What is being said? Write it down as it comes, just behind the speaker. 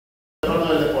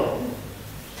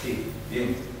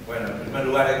Bueno, en primer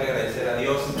lugar hay que agradecer a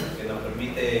Dios que nos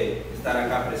permite estar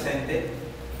acá presente,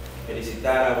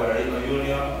 felicitar a Guararino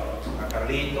Junior, a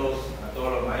Carlitos, a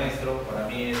todos los maestros. Para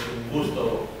mí es un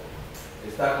gusto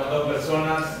estar con dos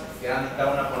personas que han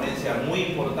dictado una ponencia muy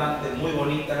importante, muy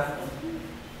bonita,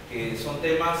 que son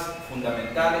temas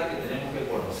fundamentales que tenemos que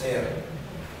conocer.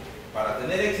 Para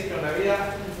tener éxito en la vida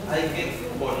hay que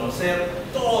conocer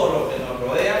todo lo que nos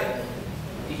rodea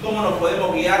y cómo nos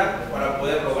podemos guiar para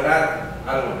poder lograr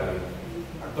algo en la vida.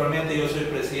 Actualmente yo soy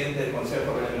presidente del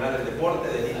Consejo Regional del Deporte,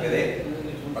 del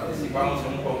IPD. Participamos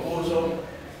en un concurso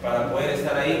para poder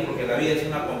estar ahí porque la vida es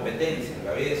una competencia,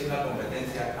 la vida es una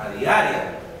competencia a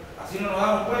diaria. Así no nos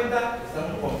damos cuenta,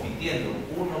 estamos compitiendo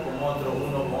uno con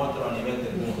otro a nivel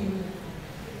del mundo.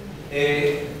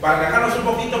 Para relajarnos un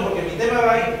poquito, porque mi tema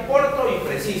va a ir corto y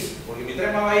preciso, porque mi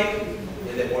tema va a ir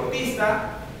el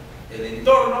deportista, el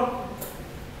entorno,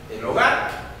 el hogar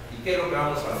y qué es lo que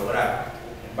vamos a lograr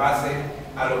en base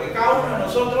a lo que cada uno de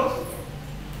nosotros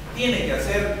tiene que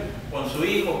hacer con su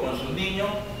hijo, con sus niños,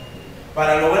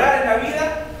 para lograr en la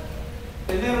vida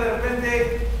tener de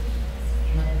repente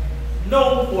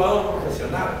no un jugador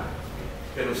profesional,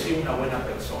 pero sí una buena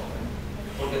persona,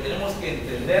 porque tenemos que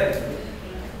entender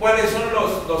cuáles son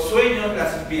los sueños,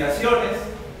 las inspiraciones,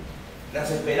 las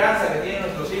esperanzas que tienen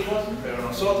nuestros hijos, pero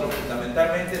nosotros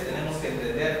fundamentalmente tenemos que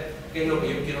entender qué es lo que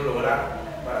yo quiero lograr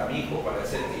para mi hijo, para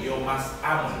hacer que yo más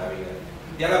amo en la vida.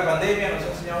 Ya la pandemia nos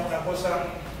ha enseñado una cosa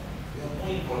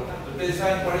muy importante. ¿Ustedes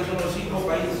saben cuáles son los 5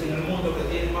 países en el mundo que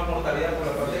tienen más mortalidad por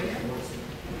la pandemia?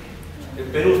 El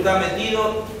Perú está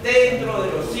metido dentro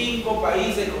de los 5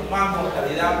 países con más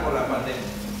mortalidad por la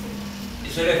pandemia.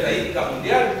 Eso es la estadística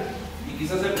mundial. Y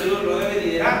quizás el Perú lo debe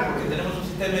liderar porque tenemos un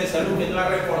sistema de salud que no ha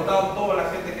reportado toda la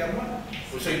gente que ha muerto.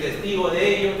 Pues soy testigo de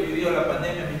ello, he vivido la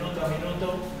pandemia minuto a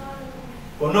minuto.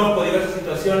 Conozco diversas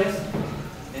situaciones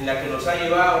en las que nos ha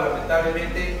llevado,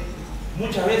 lamentablemente,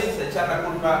 muchas veces a echar la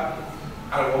culpa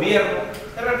al gobierno.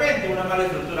 De repente, una mala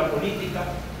estructura política.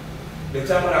 Le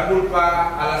echamos la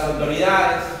culpa a las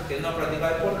autoridades que no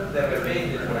practican deporte. De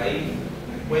repente, por ahí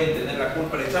pueden tener la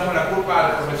culpa. Le echamos la culpa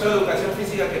al profesor de educación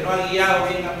física que no ha guiado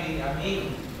bien a mi hijo.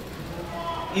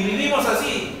 Y vivimos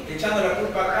así, echando la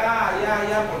culpa acá,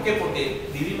 allá. ¿Por qué? Porque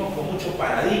vivimos con muchos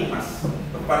paradigmas.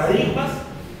 Los paradigmas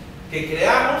que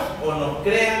creamos o nos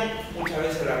crean muchas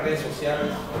veces las redes sociales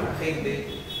o la gente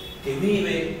que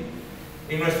vive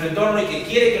en nuestro entorno y que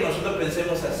quiere que nosotros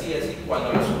pensemos así,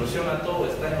 cuando la solución a todo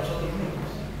está en nosotros mismos.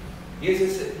 Y ese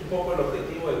es un poco el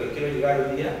objetivo del que quiero llegar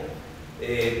hoy día.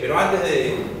 Pero antes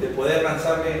de poder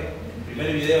lanzarle el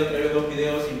primer video, traigo 2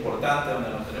 videos importantes donde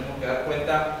nos tenemos que dar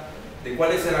cuenta de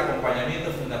cuál es el acompañamiento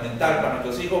fundamental para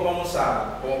nuestros hijos. Vamos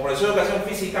a, como profesor de educación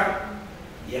física,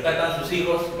 y acá están sus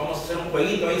hijos, vamos a hacer un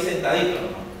jueguito ahí sentadito,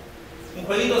 ¿no? Un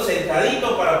jueguito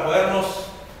sentadito para podernos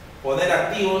poner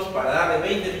activos, para darle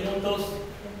 20 minutos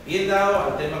bien dado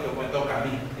al tema que me toca a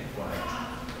mí.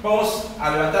 Vamos a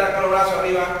levantar acá los brazos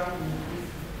arriba,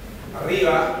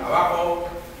 arriba, abajo,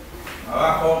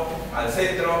 abajo, al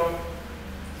centro,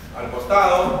 al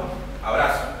costado,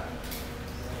 abrazo.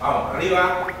 Vamos,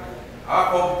 arriba,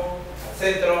 abajo, al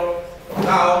centro,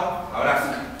 costado, abrazo.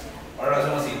 Ahora lo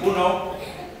hacemos así. 1,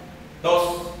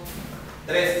 2,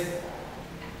 3,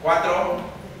 4,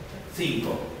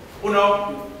 5.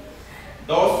 1,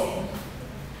 2,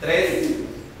 3,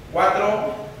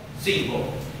 4, 5.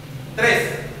 3.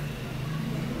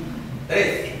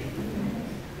 3.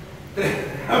 3.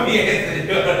 Bien,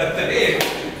 señora. 3.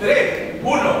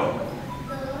 1,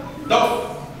 2,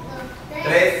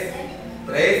 3,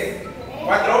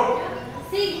 4,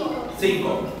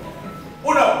 5.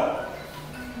 1,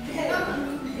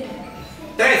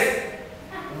 3,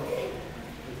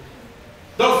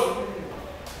 2,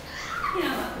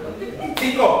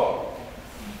 5.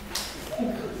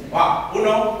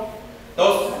 1,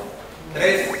 2,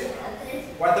 3,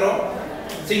 4,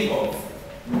 5.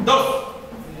 2.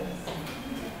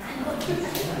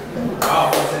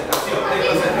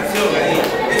 Concentración ahí.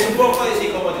 Es un poco de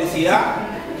psicomotricidad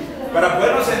para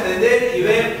podernos entender y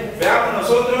veamos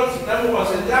nosotros si estamos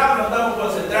concentrados o no estamos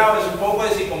concentrados. Es un poco de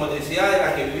psicomotricidad de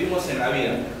la que vivimos en la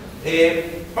vida.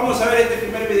 Vamos a ver este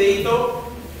primer videito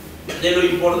de lo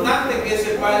importante que es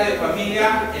el padre de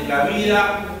familia en la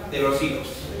vida de los hijos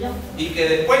y que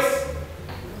después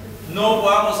no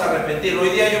podamos arrepentirlo. Hoy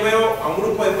día yo veo a un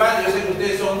grupo de padres, yo sé que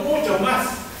ustedes son muchos más,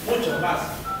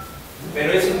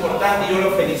 pero es importante y yo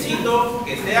los felicito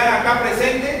que estén acá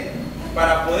presentes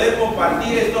para poder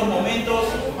compartir estos momentos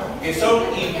que son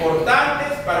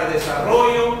importantes para el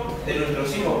desarrollo de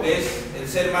nuestros hijos, que es el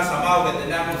ser más amado que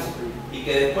tenemos, y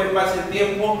que después pase el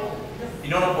tiempo y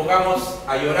no nos pongamos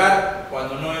a llorar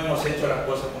cuando no hemos hecho las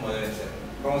cosas como deben ser.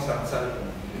 Vamos a avanzar.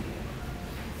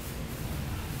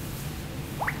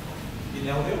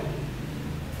 ¿Tiene audio?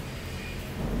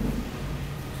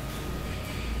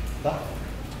 ¿Va?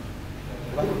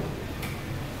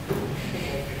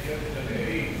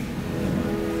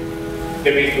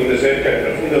 He visto de cerca el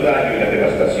profundo daño y la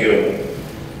devastación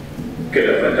que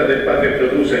la falta del padre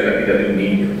produce en la vida de un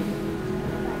niño.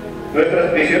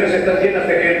 Nuestras prisiones están llenas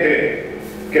de gente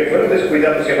que fueron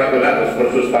descuidados y abandonados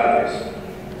por sus padres,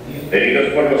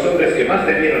 heridos por los hombres que más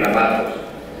debieron amarlos.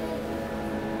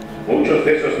 Muchos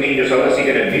de esos niños ahora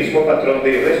siguen el mismo patrón de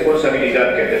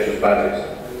irresponsabilidad que el de sus padres.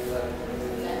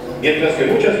 Mientras que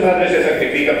muchas madres se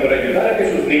sacrifican por ayudar a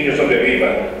que sus niños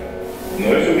sobrevivan,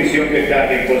 no es su misión que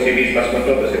carguen por sí mismas con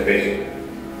todo ese peso.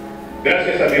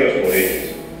 Gracias a Dios por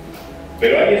ellos.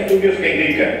 Pero hay estudios que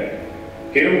indican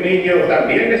que un niño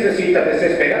también necesita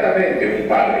desesperadamente un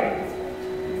padre.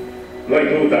 No hay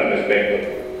duda al respecto.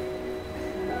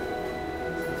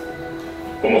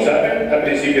 Como saben, a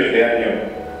principios de año,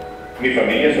 mi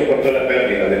familia soportó la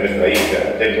pérdida de nuestra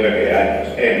hija de 9 años,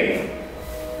 Emily.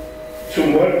 Su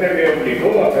muerte me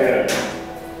obligó a ver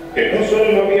que no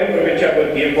solo no había aprovechado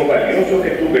el tiempo valioso que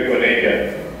tuve con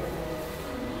ella,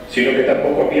 sino que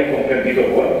tampoco había comprendido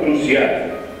cuán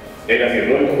crucial era mi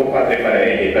rol como padre para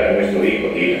ella y para nuestro hijo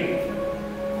Dylan.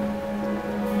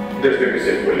 Desde que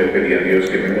se fue le pedí a Dios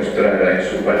que me mostrara en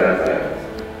su palabra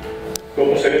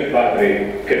cómo ser el padre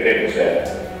que debo ser.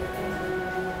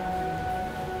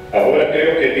 Ahora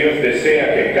creo que Dios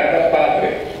desea que cada padre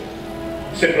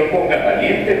se proponga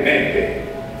valientemente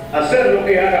hacer lo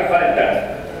que haga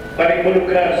falta para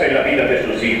involucrarse en la vida de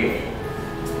sus hijos.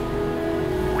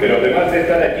 Pero además de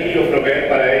estar allí o proveer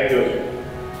para ellos,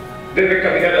 debe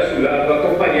caminar a su lado,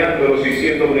 acompañándolos y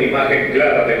siendo una imagen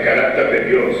clara del carácter de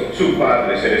Dios, su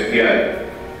Padre Celestial.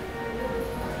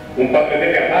 Un padre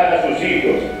debe amar a sus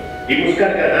hijos y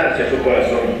buscar ganarse a su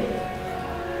corazón.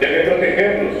 Debe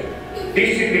protegerlos,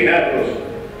 disciplinarlos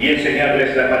y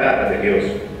enseñarles la palabra de Dios.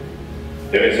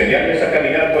 Debe enseñarles a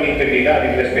caminar con integridad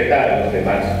y respetar a los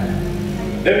demás.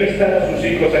 Debe instar a sus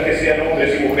hijos a que sean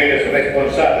hombres y mujeres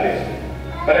responsables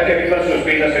para que vivan sus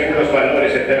vidas según los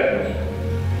valores eternos.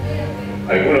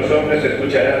 Algunos hombres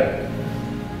escucharán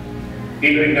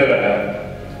y lo ignorarán,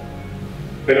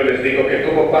 pero les digo que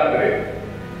como padre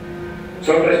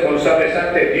son responsables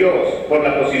ante Dios por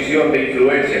la posición de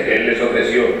influencia que Él les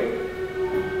ofreció.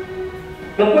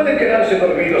 No pueden quedarse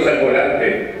dormidos al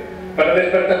volante para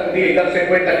despertar un día y darse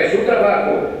cuenta que su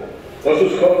trabajo o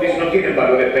sus hobbies no tienen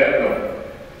valor eterno,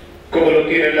 como lo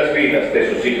tienen las vidas de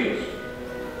sus hijos.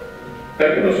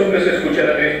 Algunos hombres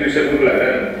escucharán esto y se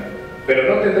burlarán, pero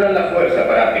no tendrán la fuerza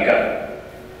para aplicarlo.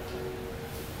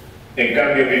 En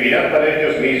cambio, vivirán para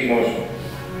ellos mismos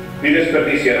y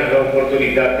desperdiciarán la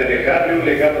oportunidad de dejarle un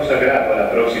legado sagrado a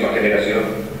la próxima generación.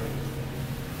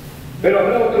 Pero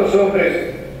habrá otros hombres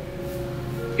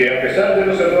que, a pesar de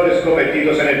los errores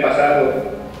cometidos en el pasado,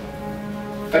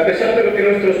 a pesar de lo que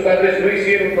nuestros padres no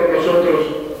hicieron por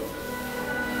nosotros,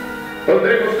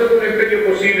 pondremos todo el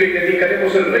empeño posible y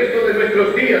dedicaremos el resto de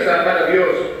nuestros días a amar a Dios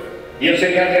y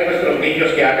enseñarle a nuestros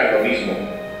niños que hagan lo mismo.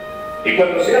 Y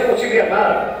cuando sea posible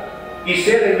amar y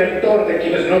ser el mentor de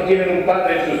quienes no tienen un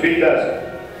padre en sus vidas,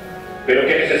 pero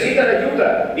que necesitan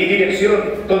ayuda y dirección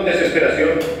con desesperación,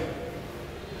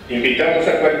 invitamos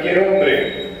a cualquier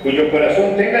hombre cuyo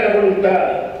corazón tenga la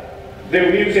voluntad de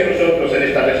unirse a nosotros en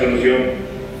esta resolución.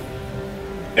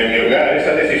 En mi hogar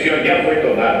esa decisión ya fue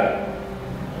tomada.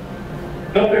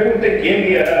 No pregunten quién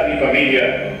guiará a mi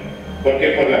familia, porque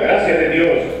por la gracia de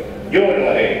Dios yo lo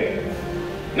haré.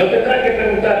 No tendrán que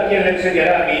preguntar quién le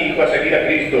enseñará a mi hijo a seguir a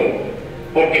Cristo,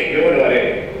 porque yo lo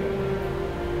haré.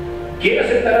 ¿Quién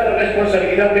aceptará la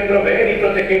responsabilidad de proveer y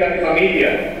proteger a mi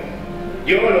familia?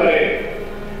 Yo lo haré.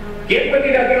 ¿Quién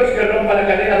pedirá a Dios que rompa la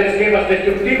cadena de esquemas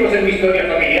destructivos en mi historia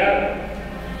familiar?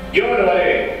 Yo lo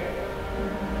haré.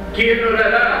 ¿Quién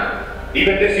orará y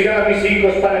bendecirá a mis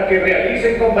hijos para que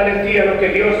realicen con valentía lo que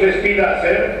Dios les pida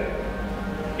hacer?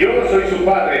 Yo soy su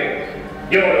padre,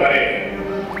 yo lo haré.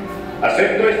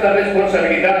 Acepto esta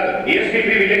responsabilidad y es mi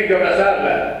privilegio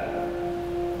abrazarla.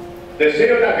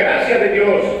 Deseo la gracia de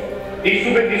Dios y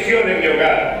su bendición en mi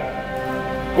hogar.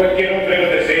 Cualquier hombre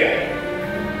lo desea.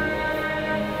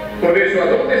 Por eso, ¿a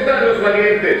dónde están los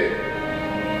valientes?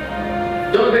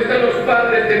 ¿Dónde están los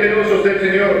padres temerosos del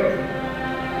Señor?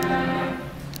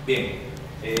 Bien,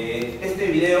 este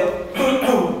video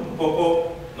un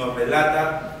poco nos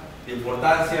relata la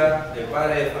importancia del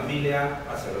padre de familia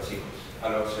hacia los hijos,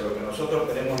 hacia lo que nosotros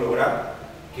queremos lograr,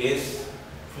 que es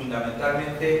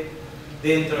fundamentalmente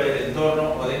dentro del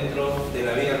entorno o dentro de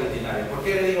la vida rutinaria. ¿Por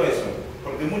qué le digo eso?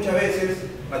 Porque muchas veces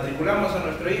matriculamos a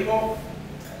nuestro hijo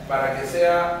para que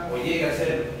sea o llegue a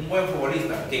ser un buen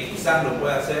futbolista, que quizás lo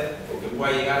pueda hacer o que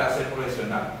pueda llegar a ser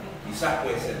profesional, quizás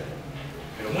puede ser.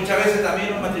 Pero muchas veces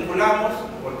también nos matriculamos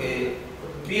porque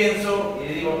pienso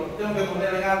y digo, tengo que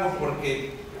ponerle en algo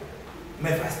porque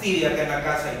me fastidia acá en la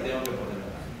casa y tengo que ponerle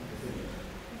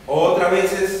en algo. Otras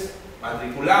veces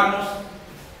matriculamos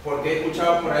porque he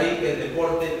escuchado por ahí que el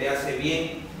deporte le hace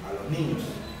bien a los niños.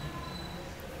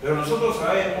 Pero nosotros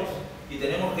sabemos y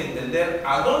tenemos que entender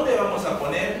a dónde vamos a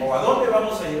poner o a dónde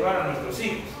vamos a llevar a nuestros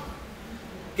hijos.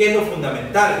 ¿Qué es lo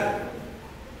fundamental?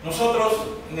 Nosotros,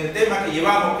 en el tema que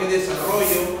llevamos, que es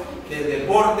desarrollo del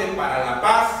deporte para la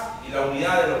paz y la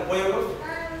unidad de los pueblos,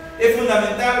 es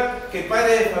fundamental que el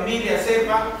padre de familia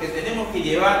sepa que tenemos que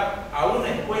llevar a una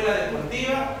escuela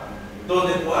deportiva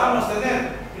donde podamos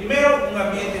tener, primero, un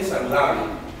ambiente saludable.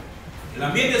 El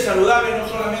ambiente saludable no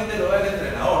solamente lo da el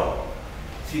entrenador,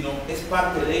 sino es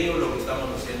parte de ello lo que estamos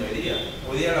haciendo hoy día.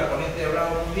 Hoy día la ponente ha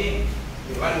hablado muy bien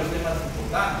de varios temas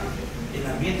importantes. El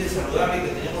ambiente saludable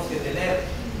que tenemos que tener,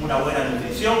 una buena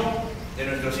nutrición de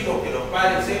nuestros hijos, que los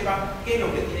padres sepan qué es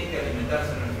lo que tienen que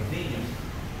alimentarse nuestros niños.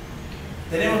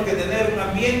 Tenemos que tener un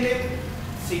ambiente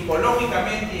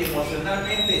psicológicamente y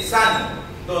emocionalmente sano,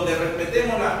 donde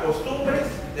respetemos las costumbres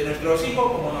de nuestros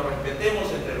hijos como nos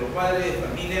respetemos entre los padres de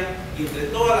familia y entre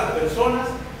todas las personas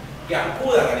que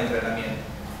acudan al entrenamiento.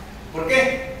 ¿Por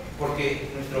qué? Porque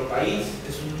nuestro país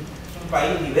es un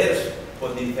país diverso,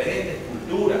 con diferentes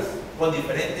culturas, con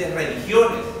diferentes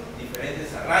religiones,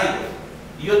 diferentes arraigos.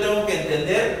 Y yo tengo que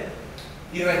entender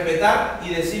y respetar y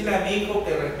decirle a mi hijo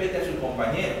que respete a su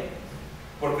compañero,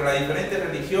 porque las diferentes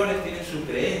religiones tienen su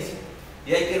creencia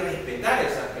y hay que respetar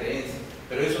esas creencias,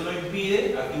 pero eso no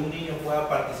impide a que un niño pueda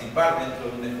participar dentro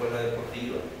de una escuela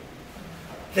deportiva.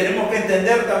 Tenemos que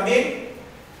entender también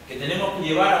que tenemos que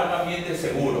llevar a un ambiente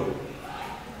seguro,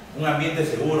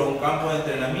 un campo de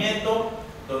entrenamiento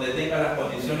donde tenga las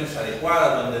condiciones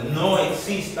adecuadas, donde no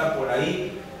exista por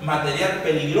ahí material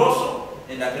peligroso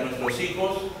en la que nuestros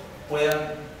hijos puedan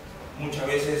muchas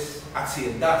veces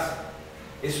accidentarse.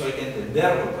 Eso hay que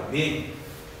entenderlo también.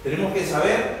 Tenemos que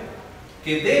saber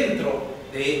que dentro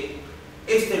de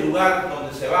este lugar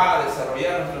donde se va a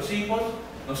desarrollar nuestros hijos,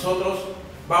 nosotros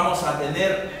vamos a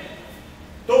tener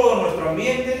todo nuestro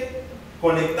ambiente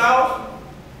conectados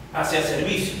hacia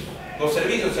servicios. Los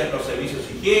servicios son los servicios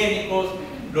higiénicos,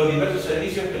 los diversos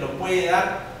servicios que nos puede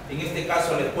dar, en este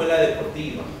caso, la escuela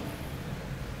deportiva,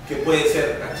 que puede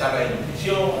ser la charla de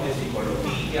nutrición, de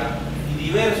psicología y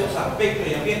diversos aspectos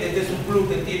de ambiente. Este es un club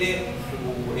que tiene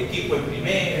su equipo en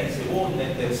primera, en segunda,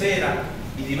 en tercera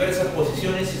y diversas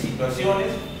posiciones y situaciones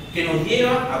que nos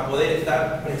llevan a poder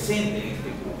estar presentes en este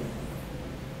club.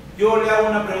 Yo le hago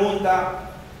una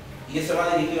pregunta y eso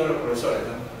va dirigido a los profesores,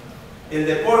 ¿no? ¿El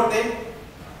deporte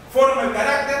forma el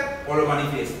carácter o lo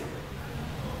manifiesta?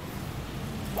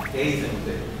 ¿Qué dicen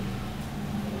ustedes?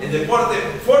 ¿El deporte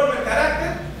forma el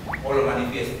carácter o lo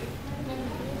manifiesta?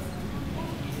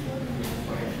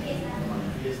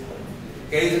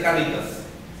 ¿Qué dice Carlitos?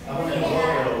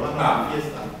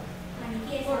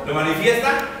 ¿Lo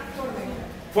manifiesta?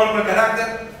 ¿Forma el carácter?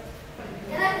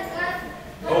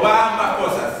 ¿O va a ambas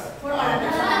cosas?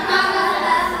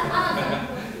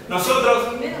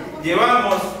 Nosotros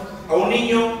llevamos a un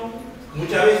niño,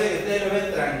 muchas veces que ustedes lo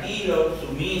ven tranquilo,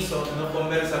 sumiso, no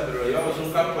conversa, pero lo llevamos a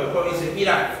un campo de juego y dice,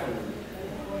 mira,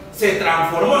 se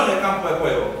transformó en el campo de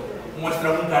juego.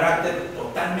 Muestra un carácter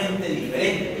totalmente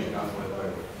diferente en el campo de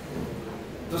juego.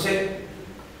 Entonces,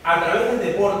 a través del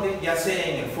deporte, ya sea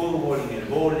en el fútbol, en el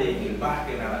vóley, en el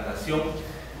básquet, en la natación,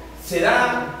 se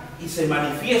da y se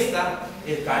manifiesta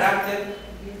el carácter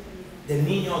del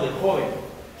niño o del joven.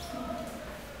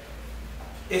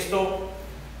 Esto,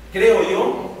 creo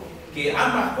yo, que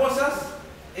ambas cosas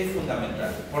es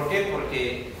fundamental. ¿Por qué?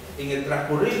 Porque en el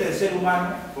transcurrir del ser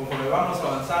humano, conforme vamos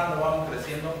avanzando, vamos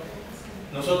creciendo,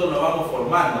 nosotros nos vamos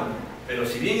formando. Pero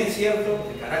si bien es cierto,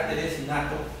 el carácter es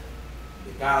innato,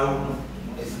 de cada uno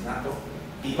es innato,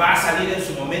 y va a salir en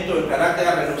su momento el carácter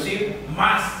a relucir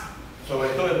más, sobre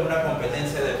todo en una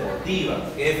competencia deportiva,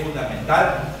 que es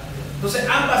fundamental. Entonces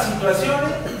ambas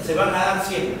situaciones se van a dar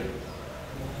siempre.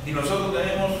 Y nosotros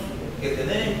tenemos que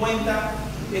tener en cuenta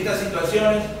estas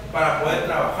situaciones para poder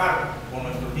trabajar con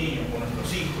nuestros niños, con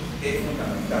nuestros hijos, que es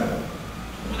fundamental.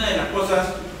 Una de las cosas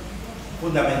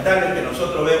fundamentales que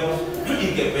nosotros vemos y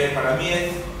que para mí es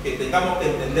que tengamos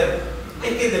que entender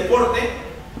es que el deporte,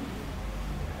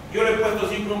 yo le he puesto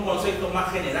siempre un concepto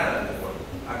más general al deporte.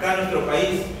 Acá en nuestro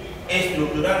país,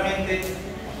 estructuralmente,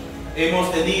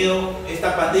 hemos tenido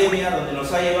esta pandemia donde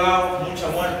nos ha llevado mucha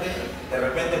muerte de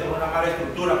repente por una mala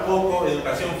estructura, poco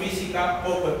educación física,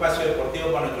 poco espacio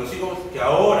deportivo para nuestros hijos, que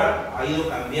ahora ha ido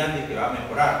cambiando y que va a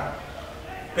mejorar.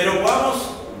 Pero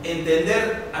podamos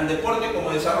entender al deporte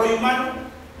como desarrollo humano,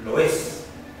 lo es,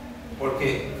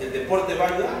 porque el deporte va a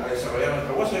ayudar a desarrollar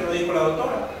nuestro hueso, ya lo dijo la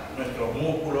doctora, nuestros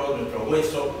músculos, nuestro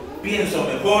hueso, pienso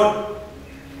mejor,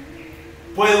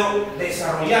 puedo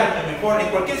desarrollarme mejor en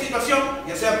cualquier situación,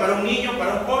 ya sea para un niño,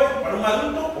 para un joven, para un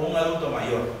adulto o un adulto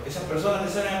mayor. Esas personas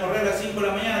que salen a correr a las 5 de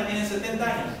la mañana tienen 70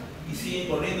 años y siguen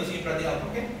corriendo, siguen practicando.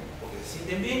 ¿Por qué? Porque se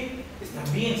sienten bien,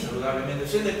 están bien saludablemente.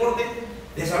 Entonces el deporte,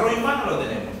 desarrollo humano lo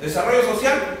tenemos. Desarrollo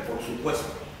social, por supuesto.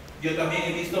 Yo también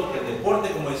he visto que el deporte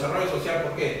como desarrollo social,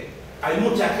 porque hay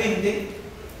mucha gente,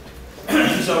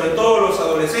 y sobre todo los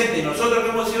adolescentes, y nosotros que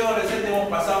hemos sido adolescentes hemos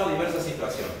pasado diversas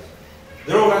situaciones.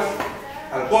 Drogas,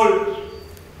 alcohol,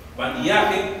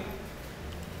 bandillaje,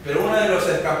 pero una de las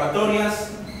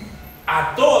escapatorias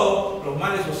a todos los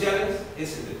males sociales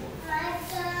es el deporte.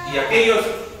 Y aquellos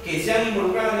que se han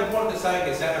involucrado en el deporte saben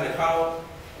que se han alejado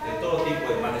de todo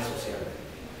tipo de males sociales.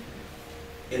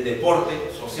 El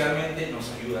deporte socialmente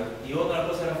nos ayuda. Y otra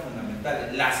cosa era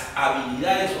fundamental, las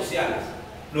habilidades sociales.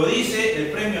 Lo dice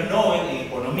el premio Nobel en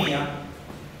Economía,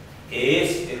 que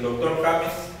es el doctor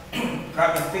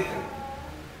James Becker,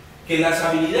 que las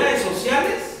habilidades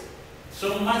sociales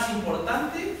son más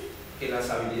importantes que las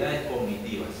habilidades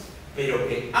cognitivas, pero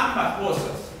que ambas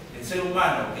cosas, el ser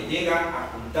humano que llega a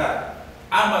juntar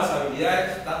ambas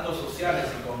habilidades, tanto sociales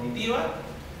y cognitivas,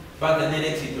 va a tener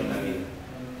éxito en la vida.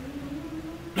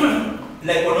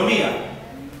 La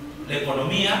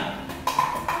economía,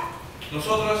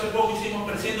 nosotros hace poco hicimos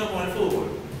Creciendo con el Fútbol,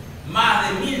 más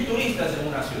de 1000 turistas en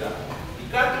una ciudad,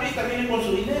 y cada turista viene con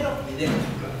su dinero y deja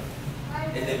su plata.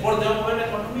 ¿El deporte va a mover la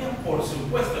economía? Por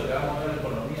supuesto que va a mover la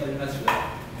economía de una ciudad.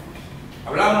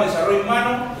 Hablamos de desarrollo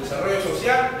humano, desarrollo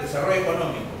social, desarrollo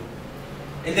económico.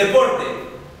 El deporte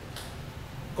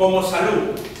como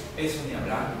salud, eso ni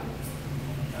hablar.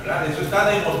 Eso está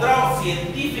demostrado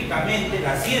científicamente,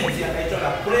 la ciencia ha hecho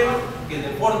las pruebas que el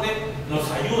deporte nos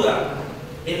ayuda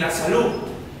en la salud.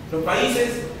 Los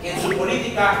países que en su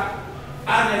política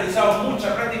han realizado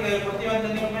mucha práctica deportiva han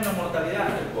tenido menos mortalidad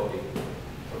del COVID.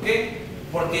 ¿Por qué?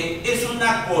 Porque es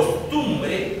una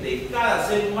costumbre de cada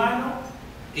ser humano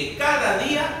que cada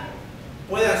día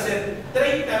pueda hacer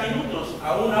 30 minutos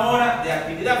a 1 hora de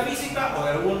actividad física o de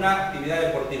alguna actividad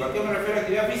deportiva. ¿A qué me refiero a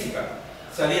actividad física?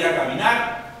 Salir a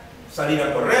caminar, salir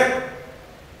a correr,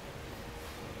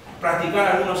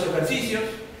 practicar algunos ejercicios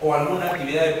o alguna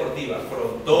actividad deportiva,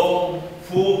 frontón,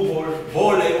 fútbol,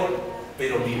 voleibol,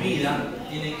 pero mi vida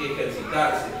tiene que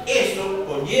ejercitarse. Eso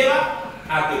conlleva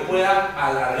a que pueda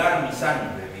alargar mis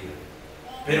años de vida.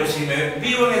 Pero si me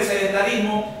vivo en el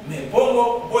sedentarismo,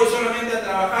 voy solamente a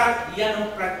trabajar y ya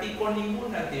no practico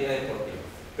ninguna actividad deportiva.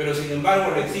 Pero sin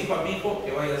embargo le exijo a mi hijo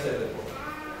que vaya a hacer deporte.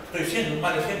 Estoy siendo un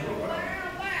mal ejemplo para mí.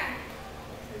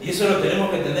 Y eso lo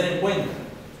tenemos que tener en cuenta.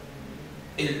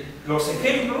 Los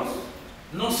ejemplos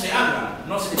no se hablan,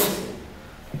 no se dicen.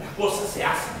 Las cosas se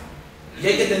hacen. Y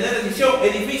hay que tener decisión.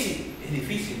 Es difícil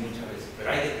muchas veces, pero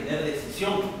hay que tener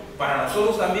decisión para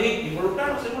nosotros también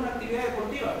involucrarnos en una actividad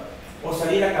deportiva. O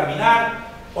salir a caminar,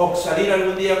 o salir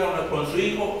algún día con su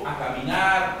hijo a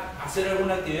caminar, hacer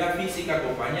alguna actividad física,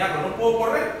 acompañarlo. No puedo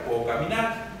correr, puedo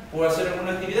caminar, puedo hacer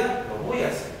alguna actividad, lo voy a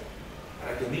hacer.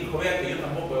 Para que mi hijo vea que yo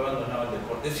tampoco he abandonado el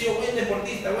deporte. He sido buen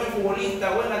deportista, buen futbolista,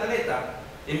 buen atleta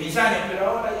en mis años, pero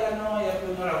ahora ya no, ya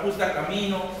no la justa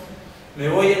camino, me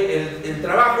voy, el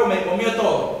trabajo me comió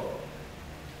todo.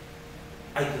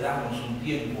 Hay que darnos un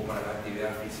tiempo para la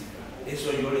actividad física.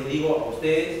 Eso yo les digo a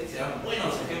ustedes, sean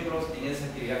buenos ejemplos en esa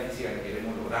actividad física que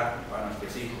queremos lograr para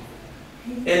nuestros hijos.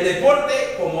 El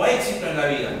deporte como éxito en la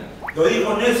vida. Lo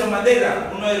dijo Nelson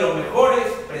Mandela, uno de los mejores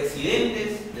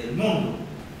presidentes del mundo,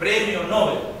 premio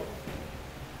Nobel.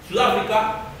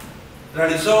 Sudáfrica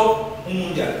realizó un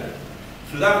mundial.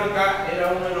 Sudáfrica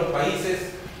era uno de los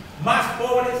países más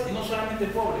pobres, y no solamente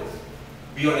pobres,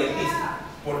 violentistas.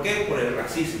 ¿Por qué? Por el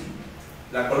racismo.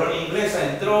 La colonia inglesa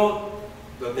entró,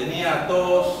 lo tenía a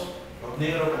todos los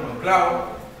negros como esclavos.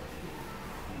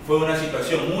 Fue una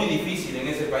situación muy difícil en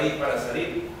ese país para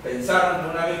salir. Pensaron que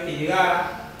una vez que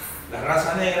llegara la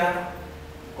raza negra,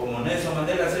 como Nelson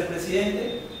Mandela ser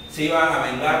presidente, se iban a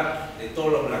vengar de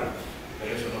todos los blancos.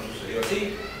 Pero eso no sucedió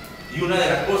así. Y una de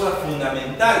las cosas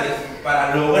fundamentales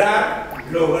para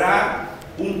lograr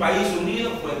un país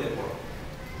unido fue el deporte.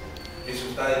 Eso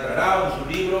está declarado en su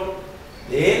libro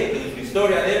de él, en su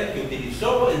historia de él, que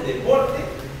utilizó el deporte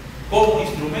como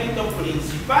instrumento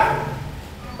principal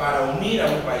para unir a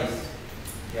un país.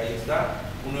 Y ahí está,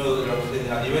 uno de los,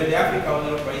 a nivel de África, uno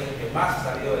de los países que más ha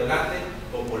salido adelante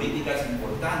con políticas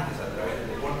importantes a través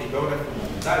del deporte y obras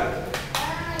fundamentales.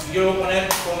 Yo voy a poner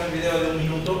con el video de 1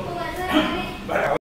 minuto